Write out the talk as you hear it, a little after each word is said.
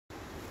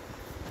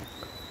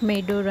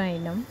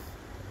Medorrhinum,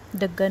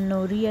 the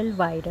gonorrheal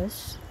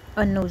virus,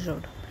 a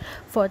nosode,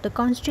 for the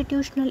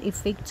constitutional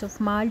effects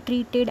of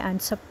maltreated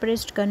and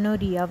suppressed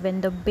gonorrhea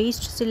when the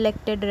best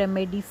selected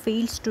remedy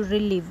fails to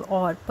relieve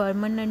or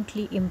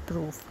permanently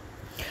improve.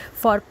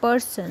 For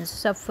persons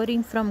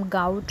suffering from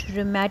gout,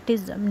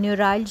 rheumatism,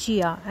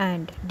 neuralgia,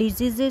 and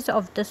diseases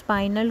of the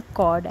spinal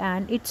cord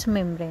and its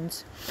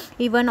membranes,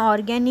 even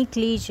organic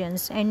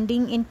lesions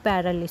ending in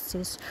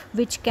paralysis,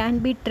 which can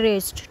be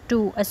traced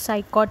to a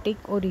psychotic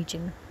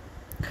origin.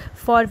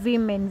 For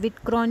women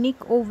with chronic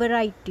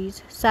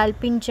ovaritis,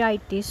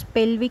 salpingitis,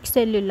 pelvic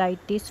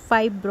cellulitis,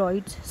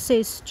 fibroids,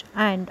 cysts,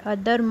 and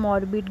other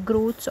morbid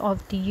growths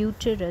of the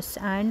uterus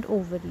and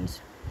ovaries,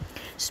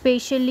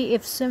 especially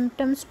if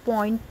symptoms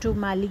point to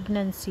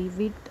malignancy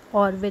with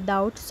or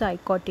without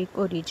psychotic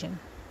origin.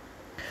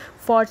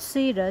 For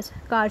serous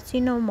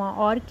carcinoma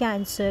or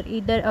cancer,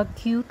 either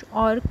acute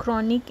or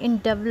chronic in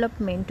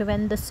development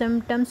when the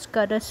symptoms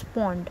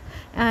correspond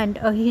and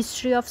a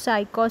history of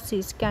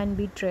psychosis can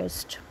be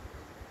traced,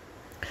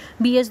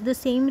 bears the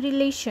same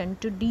relation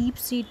to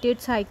deep-seated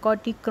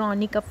psychotic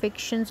chronic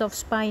affections of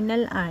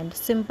spinal and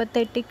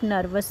sympathetic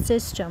nervous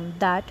system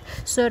that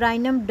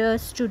Medorrhinum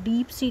does to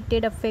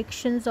deep-seated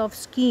affections of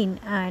skin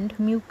and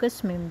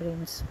mucous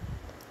membranes.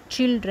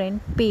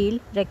 Children, pale,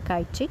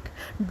 rachitic,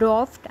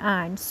 dwarfed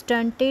and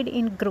stunted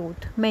in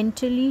growth,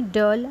 mentally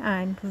dull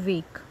and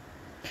weak.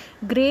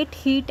 Great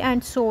heat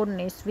and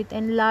soreness with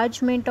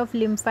enlargement of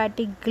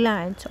lymphatic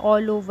glands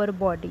all over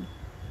body.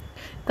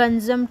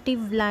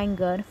 Consumptive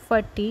languor,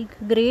 fatigue,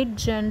 great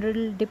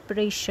general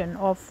depression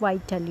of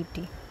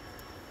vitality.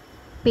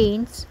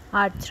 Pains,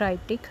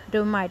 arthritic,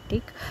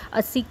 rheumatic,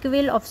 a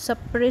sequel of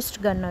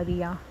suppressed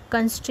gonorrhea,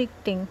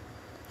 constricting,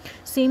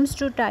 seems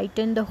to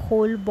tighten the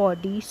whole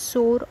body,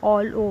 sore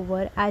all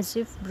over as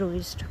if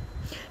bruised,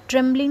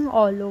 trembling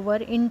all over,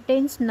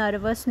 intense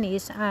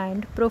nervousness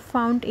and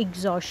profound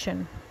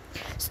exhaustion.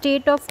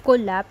 State of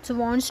collapse,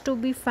 wants to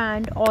be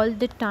fanned all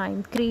the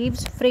time,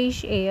 craves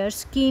fresh air,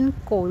 skin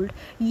cold,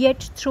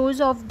 yet throws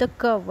off the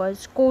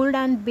covers, cold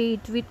and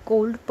bathed with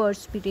cold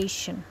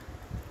perspiration.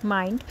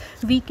 Mind,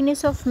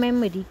 weakness of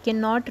memory,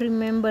 cannot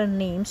remember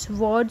names,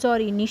 words or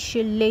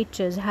initial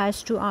letters,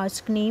 has to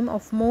ask name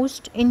of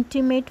most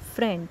intimate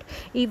friend,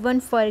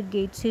 even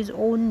forgets his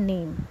own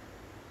name.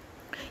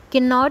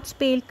 Cannot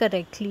spell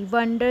correctly,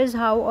 wonders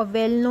how a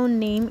well-known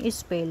name is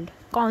spelled,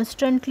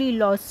 constantly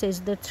loses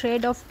the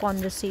thread of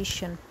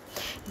conversation.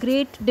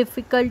 Great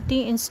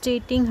difficulty in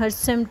stating her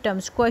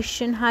symptoms,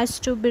 question has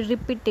to be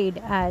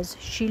repeated as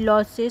she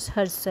loses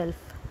herself.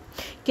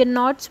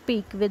 Cannot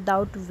speak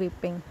without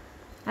weeping.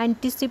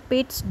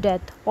 Anticipates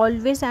death,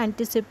 always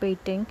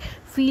anticipating,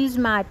 feels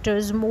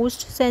matters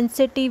most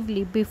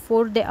sensitively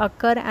before they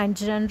occur and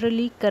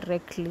generally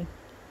correctly.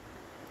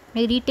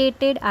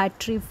 Irritated at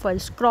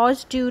trifles,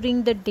 cross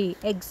during the day,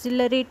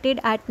 exhilarated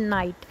at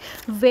night,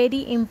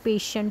 very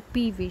impatient,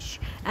 peevish,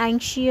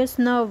 anxious,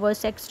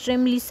 nervous,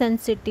 extremely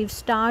sensitive,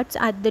 starts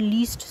at the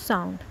least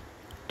sound.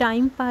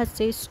 Time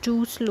passes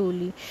too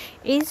slowly,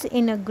 is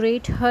in a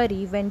great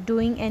hurry, when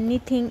doing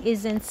anything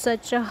is in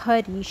such a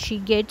hurry she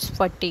gets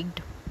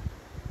fatigued.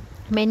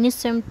 Many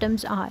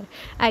symptoms are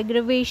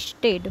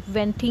aggravated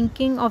when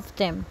thinking of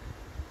them.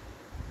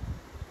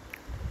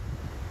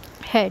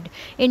 Head,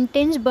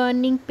 intense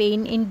burning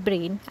pain in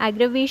brain,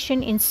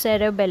 aggravation in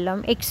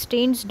cerebellum,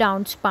 extends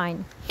down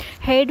spine.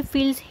 Head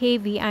feels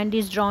heavy and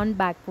is drawn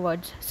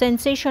backwards.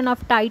 Sensation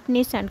of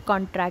tightness and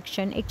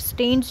contraction,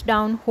 extends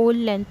down whole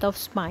length of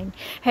spine.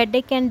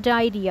 Headache and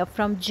diarrhea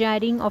from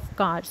jarring of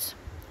cars.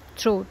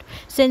 Throat,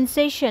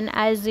 sensation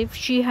as if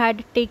she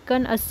had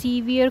taken a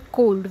severe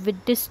cold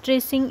with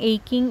distressing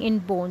aching in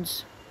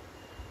bones.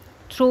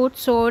 Throat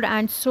sore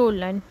and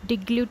swollen,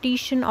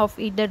 deglutition of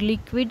either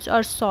liquids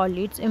or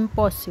solids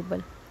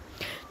impossible.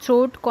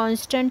 Throat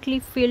constantly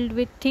filled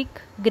with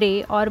thick,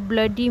 grey or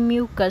bloody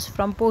mucus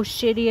from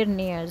posterior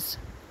nares.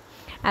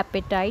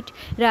 Appetite,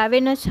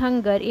 ravenous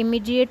hunger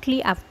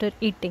immediately after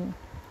eating.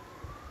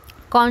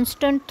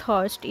 Constant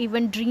thirst,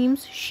 even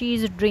dreams she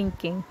is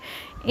drinking.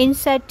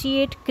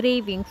 Insatiate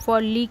craving for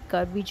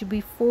liquor which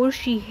before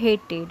she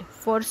hated,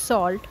 for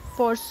salt,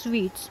 for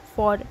sweets,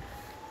 for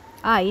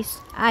ice,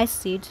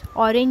 acids,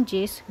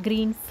 oranges,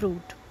 green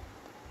fruit.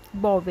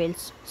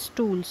 Bowels,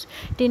 stools,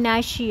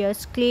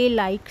 tenacious,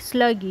 clay-like,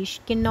 sluggish,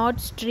 cannot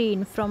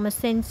strain from a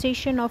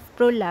sensation of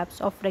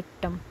prolapse of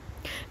rectum.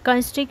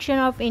 Constriction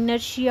of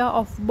inertia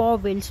of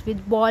bowels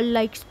with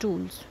ball-like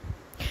stools.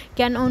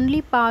 Can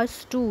only pass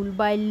stool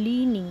by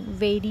leaning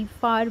very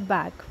far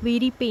back,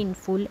 very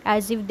painful,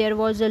 as if there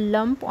was a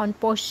lump on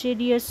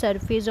posterior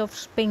surface of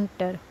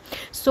sphincter,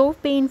 so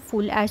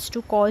painful as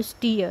to cause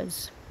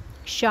tears.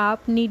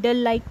 Sharp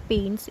needle-like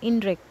pains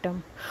in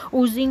rectum,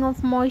 oozing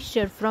of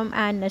moisture from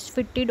anus,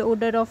 fetid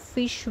odor of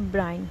fish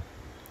brine.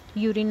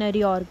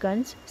 Urinary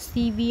organs,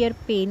 severe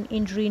pain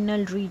in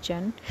renal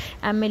region,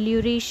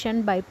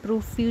 amelioration by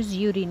profuse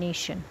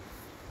urination.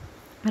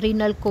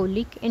 Renal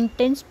colic,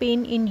 intense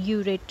pain in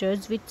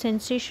ureters with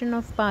sensation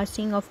of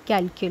passing of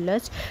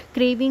calculus,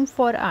 craving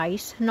for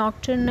ice,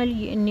 nocturnal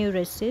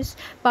neurosis,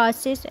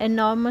 passes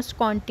enormous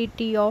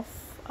quantity of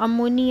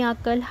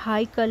ammoniacal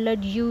high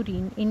colored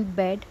urine in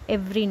bed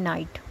every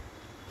night.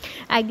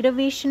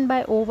 Aggravation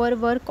by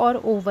overwork or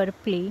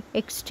overplay,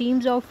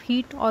 extremes of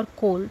heat or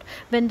cold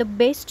when the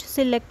best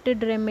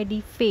selected remedy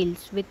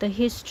fails with a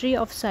history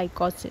of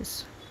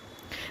psychosis.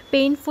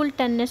 Painful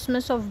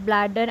tenesmus of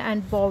bladder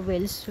and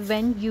bowels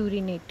when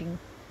urinating.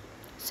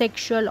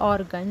 Sexual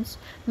organs,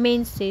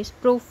 menses,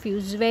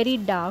 profuse, very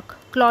dark,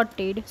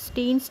 clotted,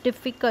 stains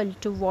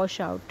difficult to wash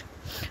out.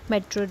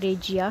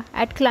 Metrorrhagia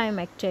at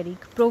climacteric,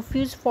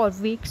 profuse for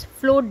weeks,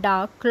 flow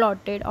dark,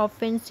 clotted,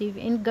 offensive,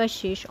 in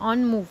gushish,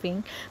 on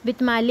moving,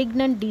 with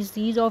malignant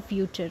disease of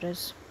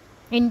uterus.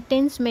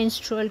 Intense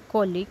menstrual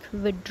colic,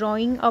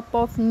 withdrawing up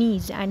of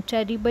knees and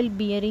terrible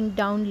bearing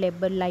down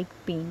labor-like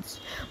pains.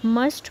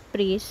 Must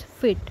brace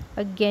fit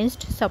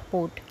against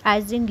support,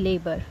 as in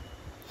labor.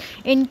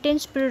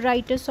 Intense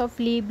pruritus of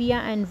labia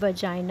and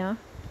vagina,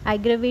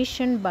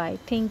 aggravation by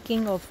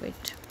thinking of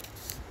it.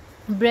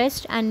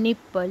 Breast and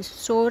nipples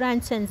sore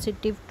and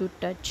sensitive to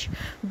touch.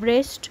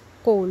 Breast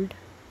cold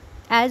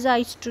as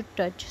ice to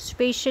touch,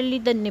 especially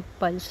the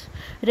nipples.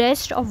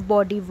 Rest of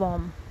body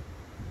warm.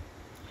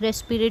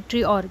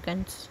 Respiratory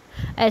organs.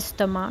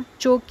 Asthma,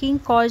 choking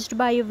caused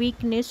by a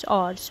weakness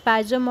or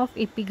spasm of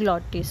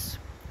epiglottis.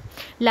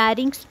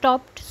 Larynx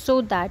stopped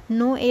so that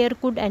no air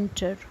could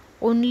enter.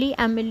 Only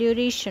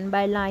amelioration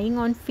by lying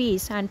on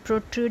face and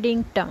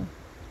protruding tongue.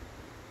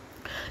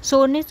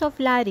 Soreness of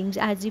larynx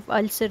as if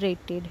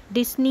ulcerated.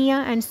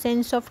 Dyspnea and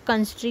sense of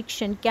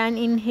constriction, can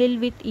inhale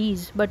with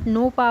ease but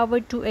no power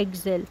to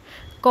exhale.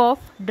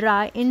 Cough,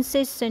 dry,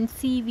 incessant,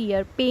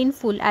 severe,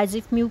 painful as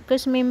if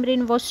mucous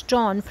membrane was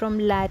torn from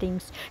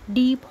larynx.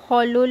 Deep,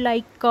 hollow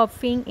like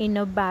coughing in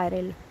a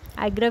barrel.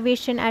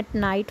 Aggravation at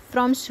night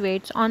from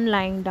sweats on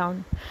lying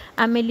down.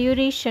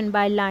 Amelioration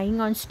by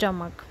lying on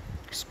stomach.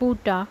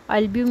 Sputa,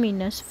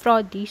 albuminous,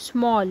 frothy,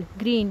 small,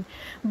 green,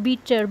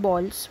 bitter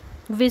balls.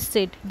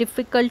 Viscid,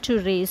 difficult to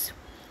raise.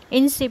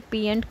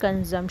 Incipient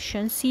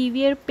consumption,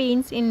 severe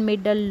pains in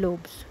middle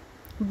lobes.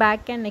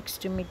 Back and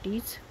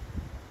extremities.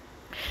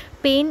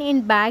 Pain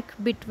in back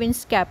between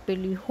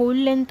scapulae, whole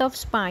length of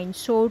spine,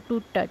 sore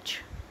to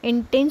touch.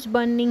 Intense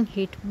burning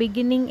heat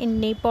beginning in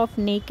nape of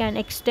neck and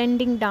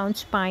extending down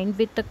spine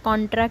with a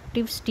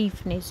contractive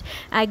stiffness.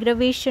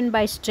 Aggravation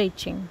by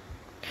stretching.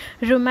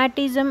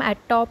 Rheumatism at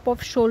top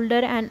of shoulder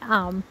and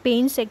arm,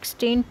 pains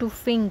extend to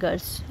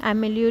fingers,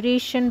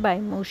 amelioration by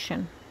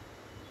motion.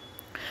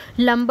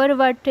 Lumbar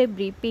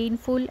vertebrae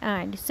painful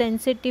and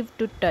sensitive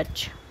to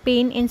touch,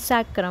 pain in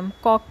sacrum,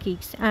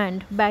 coccyx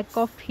and back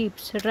of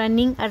hips,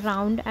 running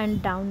around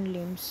and down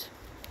limbs.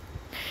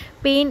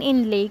 Pain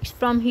in legs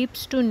from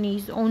hips to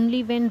knees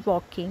only when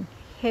walking,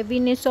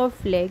 heaviness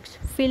of legs,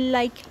 feel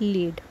like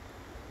lead.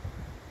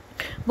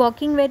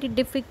 Walking very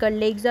difficult,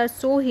 legs are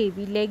so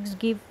heavy, legs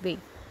give way.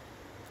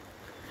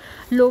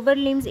 Lower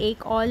limbs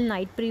ache all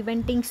night,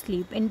 preventing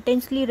sleep.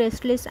 Intensely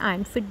restless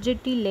and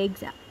fidgety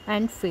legs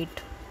and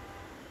feet.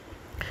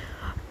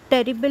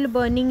 Terrible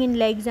burning in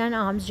legs and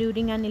arms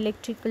during an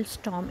electrical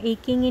storm.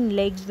 Aching in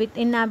legs with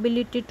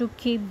inability to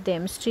keep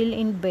them still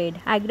in bed.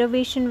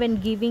 Aggravation when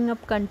giving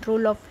up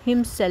control of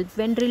himself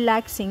when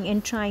relaxing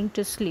and trying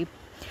to sleep.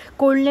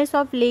 Coldness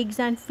of legs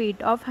and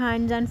feet, of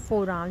hands and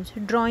forearms,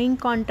 drawing,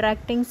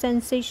 contracting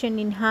sensation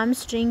in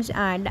hamstrings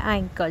and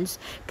ankles,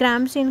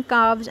 cramps in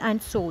calves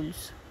and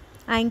soles.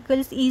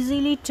 Ankles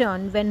easily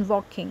turn when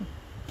walking.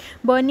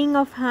 Burning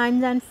of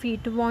hands and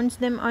feet wants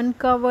them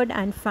uncovered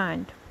and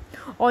fanned.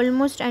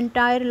 Almost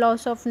entire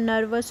loss of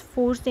nervous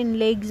force in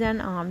legs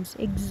and arms,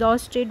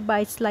 exhausted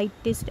by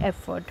slightest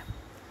effort.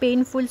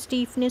 Painful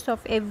stiffness of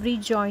every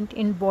joint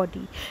in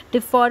body,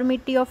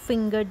 deformity of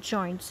finger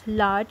joints,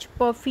 large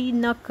puffy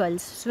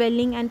knuckles,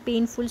 swelling and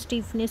painful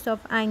stiffness of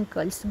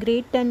ankles,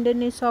 great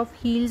tenderness of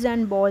heels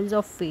and balls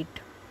of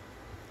feet.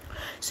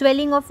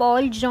 Swelling of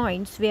all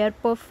joints were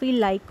puffy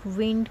like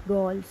wind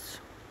galls.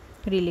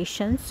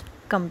 Relations.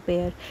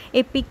 Compare.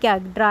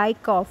 Ipecac, dry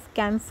cough,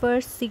 camphor,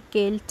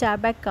 sickle,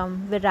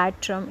 tabacum,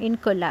 veratrum in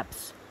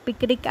collapse.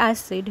 Picric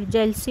acid,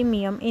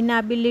 gelsemium,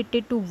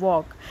 inability to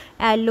walk,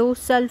 aloe,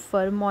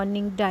 sulfur,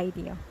 morning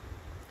diarrhea.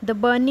 The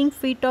burning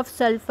feet of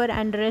sulfur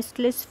and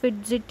restless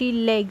fidgety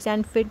legs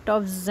and feet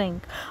of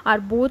zinc are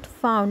both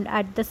found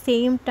at the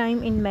same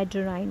time in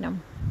Medorrhinum.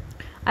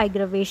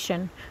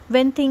 Aggravation.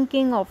 When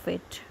thinking of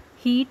it,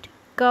 heat,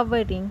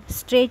 covering,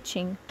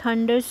 stretching,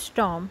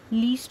 thunderstorm,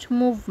 least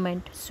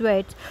movement,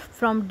 sweats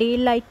from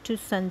daylight to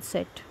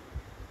sunset.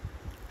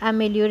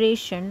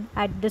 Amelioration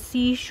at the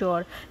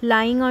seashore,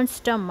 lying on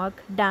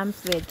stomach, damp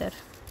weather.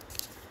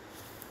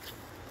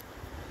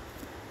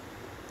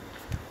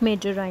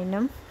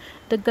 Medorrhinum,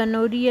 the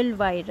gonorrheal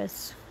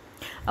virus.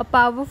 A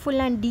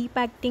powerful and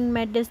deep-acting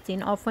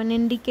medicine often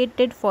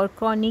indicated for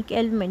chronic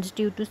ailments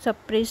due to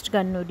suppressed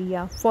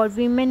gonorrhea. For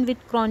women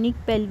with chronic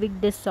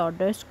pelvic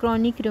disorders,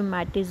 chronic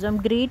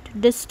rheumatism,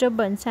 great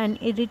disturbance and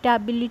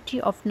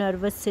irritability of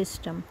nervous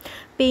system,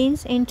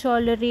 pains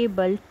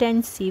intolerable,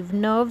 tensive,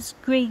 nerves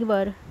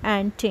quiver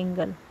and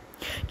tingle.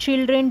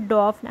 Children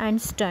deaf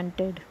and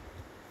stunted.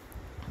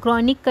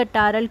 Chronic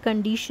catarrhal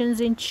conditions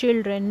in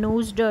children,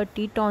 nose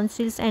dirty,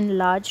 tonsils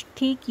enlarged,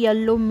 thick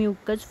yellow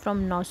mucus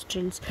from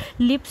nostrils,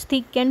 lips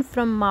thickened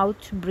from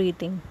mouth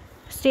breathing.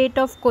 State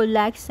of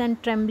collapse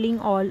and trembling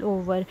all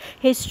over.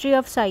 History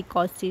of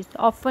psychosis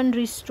often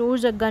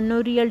restores a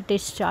gonorrheal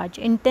discharge.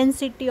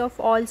 Intensity of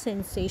all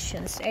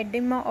sensations.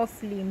 Edema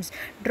of limbs.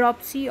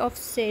 Dropsy of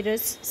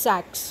serous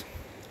sacs.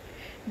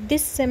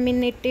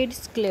 Disseminated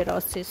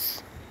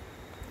sclerosis.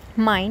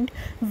 Mind,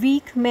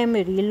 weak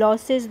memory,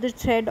 loses the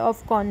thread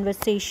of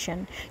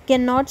conversation,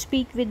 cannot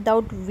speak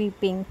without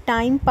weeping,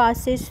 time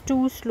passes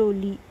too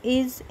slowly,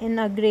 is in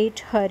a great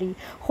hurry,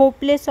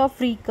 hopeless of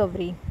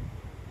recovery.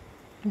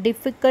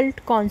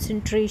 Difficult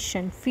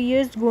concentration,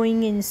 fears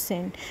going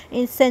insane,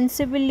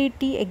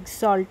 insensibility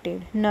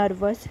exalted,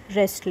 nervous,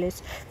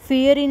 restless,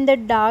 fear in the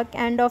dark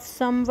and of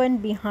someone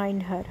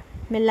behind her,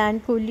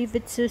 melancholy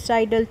with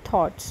suicidal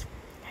thoughts.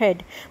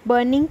 Head,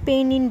 burning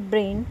pain in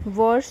brain,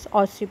 worse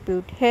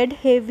occiput, head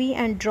heavy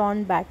and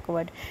drawn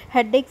backward,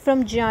 headache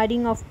from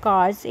jarring of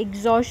cars,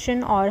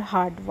 exhaustion or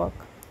hard work.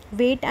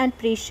 Weight and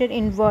pressure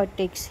in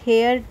vertex,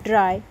 hair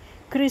dry,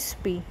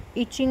 crispy,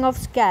 itching of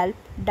scalp,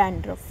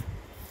 dandruff.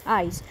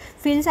 Eyes,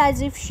 feels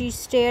as if she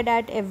stared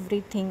at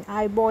everything,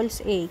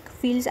 eyeballs ache,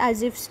 feels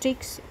as if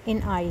sticks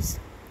in eyes,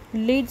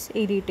 lids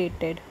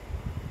irritated.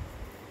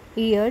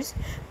 Ears,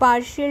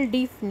 partial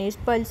deafness,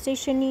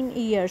 pulsation in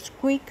ears,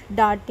 quick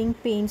darting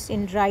pains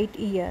in right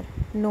ear.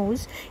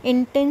 Nose,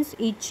 intense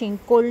itching,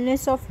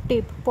 coldness of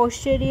tip,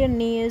 posterior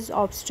nares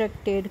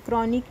obstructed,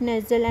 chronic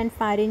nasal and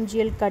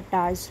pharyngeal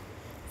catarrhs.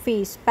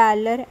 Face,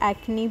 pallor,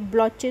 acne,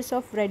 blotches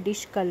of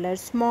reddish color,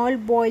 small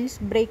boils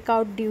break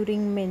out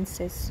during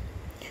menses.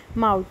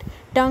 Mouth,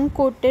 tongue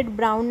coated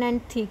brown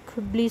and thick,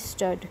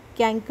 blistered,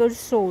 canker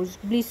sores,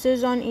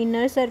 blisters on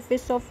inner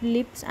surface of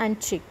lips and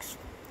cheeks.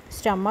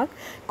 Stomach,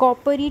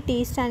 coppery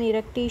taste and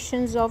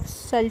irritations of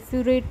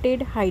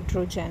sulfurated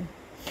hydrogen.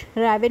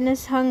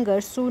 Ravenous hunger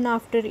soon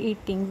after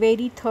eating,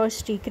 very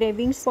thirsty,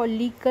 cravings for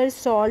liquor,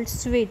 salt,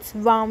 sweets,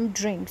 warm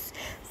drinks,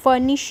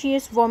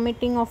 pernicious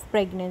vomiting of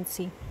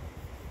pregnancy.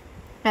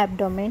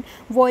 Abdomen,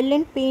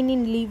 violent pain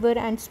in liver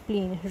and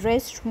spleen,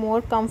 rest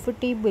more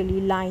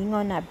comfortably lying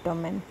on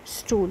abdomen.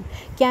 Stool,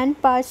 can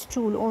pass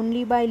stool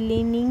only by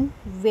leaning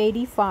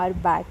very far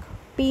back.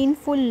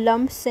 Painful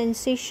lump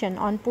sensation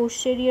on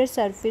posterior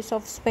surface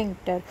of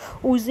sphincter,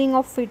 oozing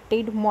of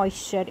fetid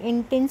moisture,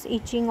 intense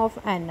itching of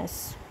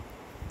anus.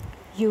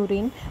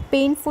 Urine,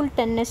 painful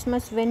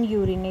tenesmus when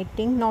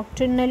urinating,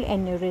 nocturnal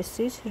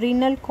enuresis,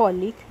 renal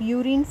colic,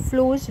 urine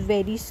flows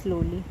very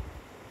slowly.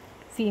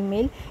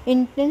 Female,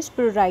 intense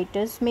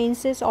pruritus,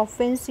 menses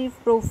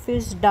offensive,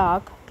 profuse,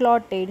 dark,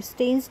 clotted,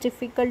 stains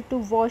difficult to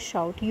wash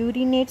out,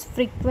 urinates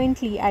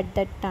frequently at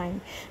that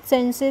time,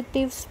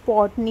 sensitive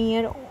spot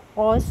near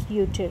os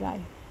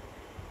uteri.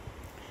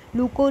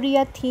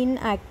 Leukorrhea, thin,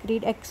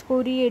 acrid,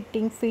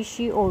 excoriating,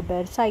 fishy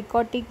odor,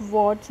 psychotic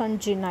warts on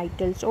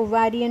genitals,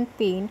 ovarian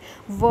pain,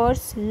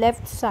 worse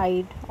left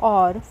side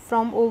or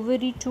from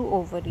ovary to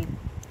ovary.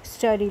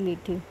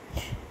 Sterility.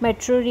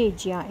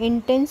 Metrorrhagia,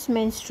 intense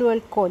menstrual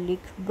colic,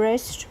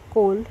 breast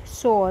cold,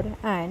 sore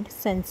and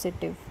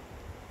sensitive.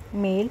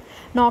 Male,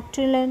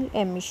 nocturnal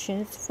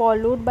emissions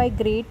followed by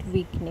great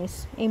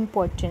weakness,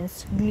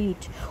 impotence,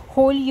 gleat,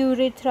 whole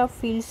urethra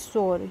feels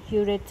sore,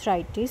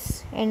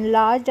 urethritis,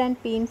 enlarged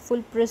and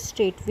painful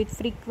prostate with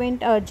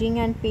frequent urging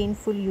and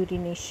painful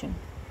urination.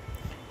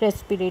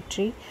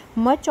 Respiratory,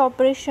 much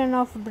oppression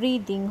of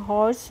breathing,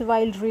 hoarse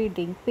while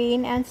reading,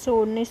 pain and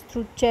soreness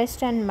through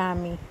chest and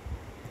mammary.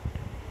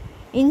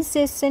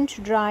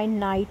 Incessant dry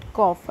night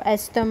cough,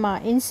 asthma,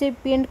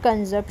 incipient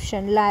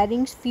consumption,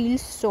 larynx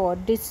feels sore,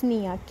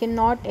 dyspnea,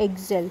 cannot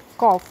exhale,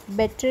 cough,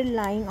 better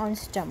lying on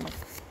stomach.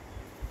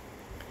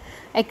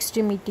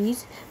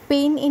 Extremities,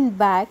 pain in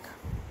back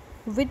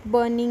with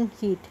burning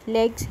heat,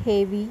 legs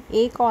heavy,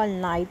 ache all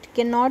night,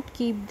 cannot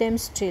keep them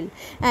still,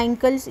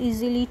 ankles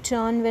easily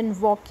turn when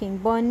walking,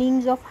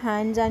 burnings of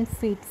hands and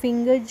feet,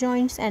 finger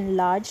joints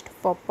enlarged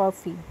for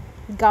puffy,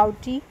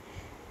 gouty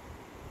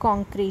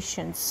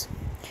concretions.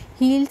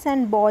 Heels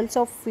and balls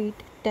of feet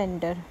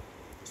tender,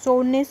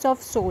 soreness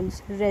of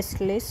soles,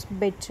 restless,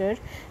 bitter,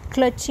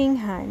 clutching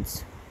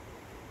hands.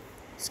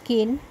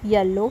 Skin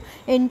yellow,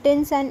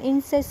 intense and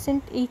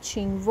incessant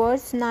itching,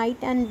 worse night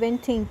and when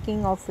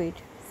thinking of it.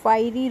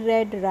 Fiery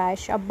red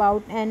rash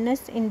about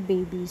anus in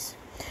babies.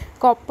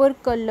 Copper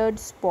colored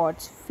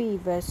spots,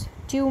 fevers,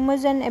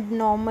 tumors and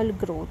abnormal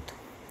growth.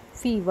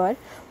 Fever,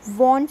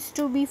 wants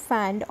to be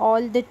fanned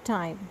all the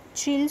time,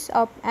 chills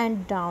up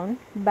and down,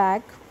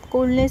 back,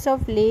 coldness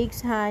of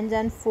legs, hands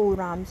and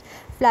forearms,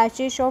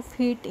 flashes of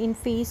heat in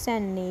face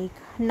and neck,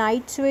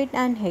 night sweat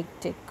and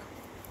hectic.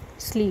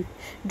 Sleep.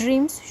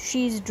 Dreams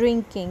she is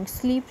drinking.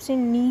 Sleeps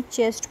in knee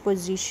chest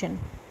position.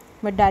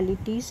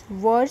 Modalities.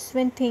 Worse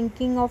when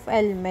thinking of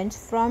elements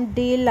from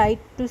daylight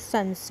to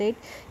sunset.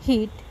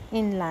 Heat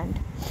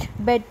inland.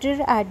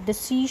 Better at the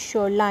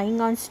seashore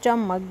lying on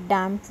stomach,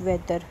 damp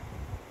weather.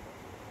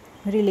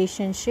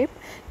 Relationship.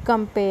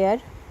 Compare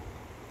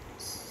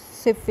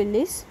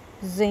syphilis,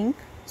 zinc,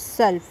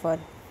 sulfur.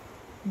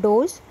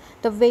 Dose.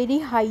 The very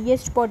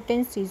highest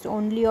potencies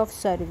only of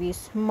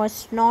service,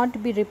 must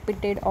not be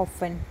repeated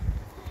often.